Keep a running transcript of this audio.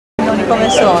di come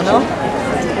sono?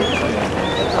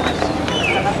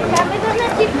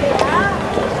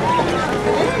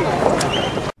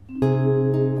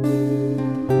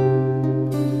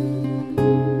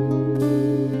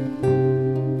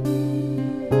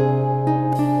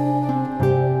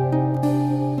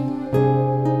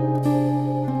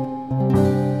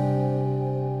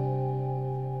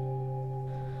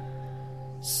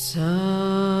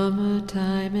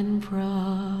 Summertime in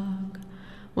Prague,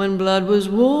 when blood was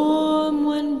warm,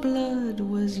 when blood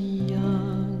was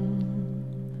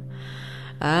young.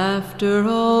 After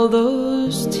all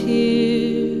those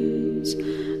tears,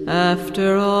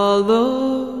 after all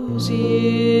those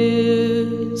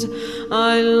years,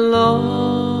 I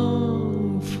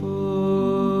long for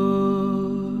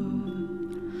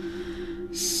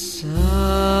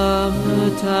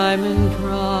summertime in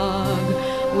Prague.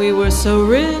 We were so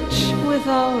rich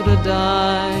without a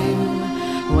dime,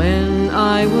 when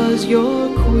I was your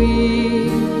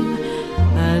queen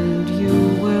and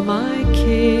you were my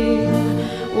king,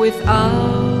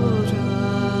 without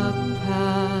a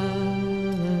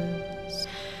palace.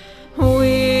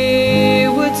 We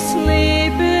would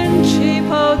sleep in cheap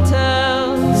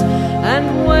hotels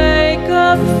and wake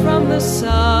up from the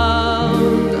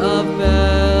sound of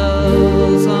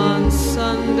bells on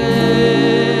Sunday.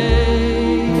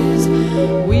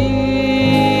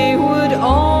 We would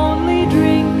only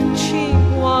drink cheap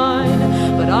wine,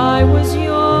 but I was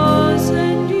yours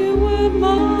and you were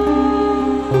mine.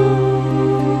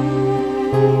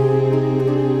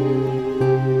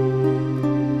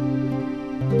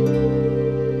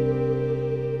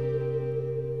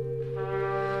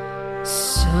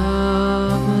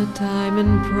 Summertime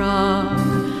in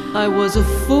Prague, I was a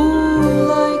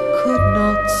fool, I could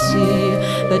not see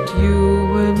that you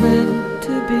were meant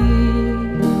to be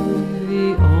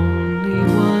the only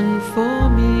one for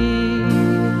me.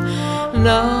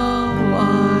 Now I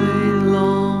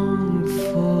long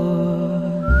for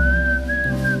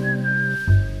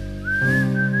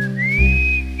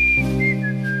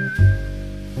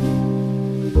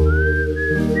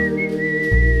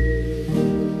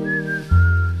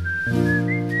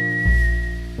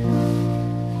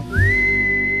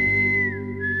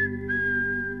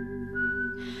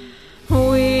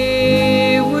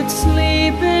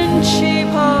cheap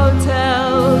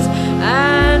hotels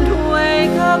and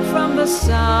wake up from the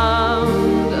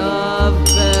sound of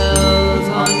bells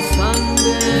on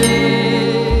Sundays.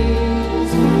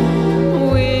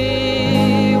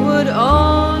 We would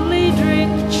only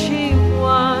drink cheap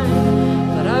wine,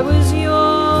 but I was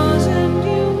yours and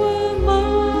you were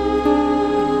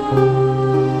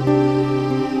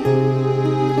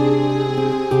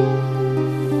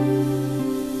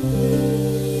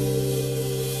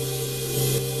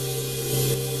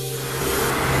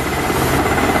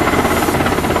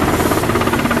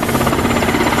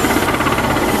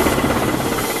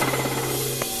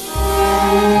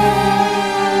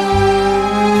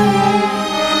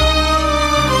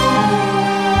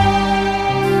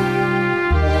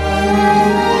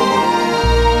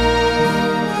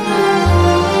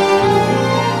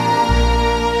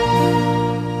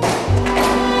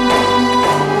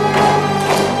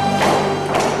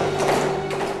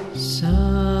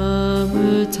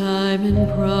Summertime in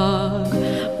Prague,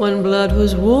 when blood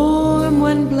was warm,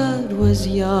 when blood was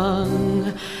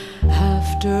young.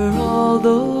 After all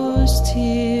those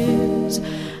tears,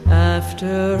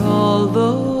 after all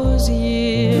those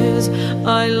years,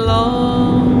 I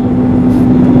long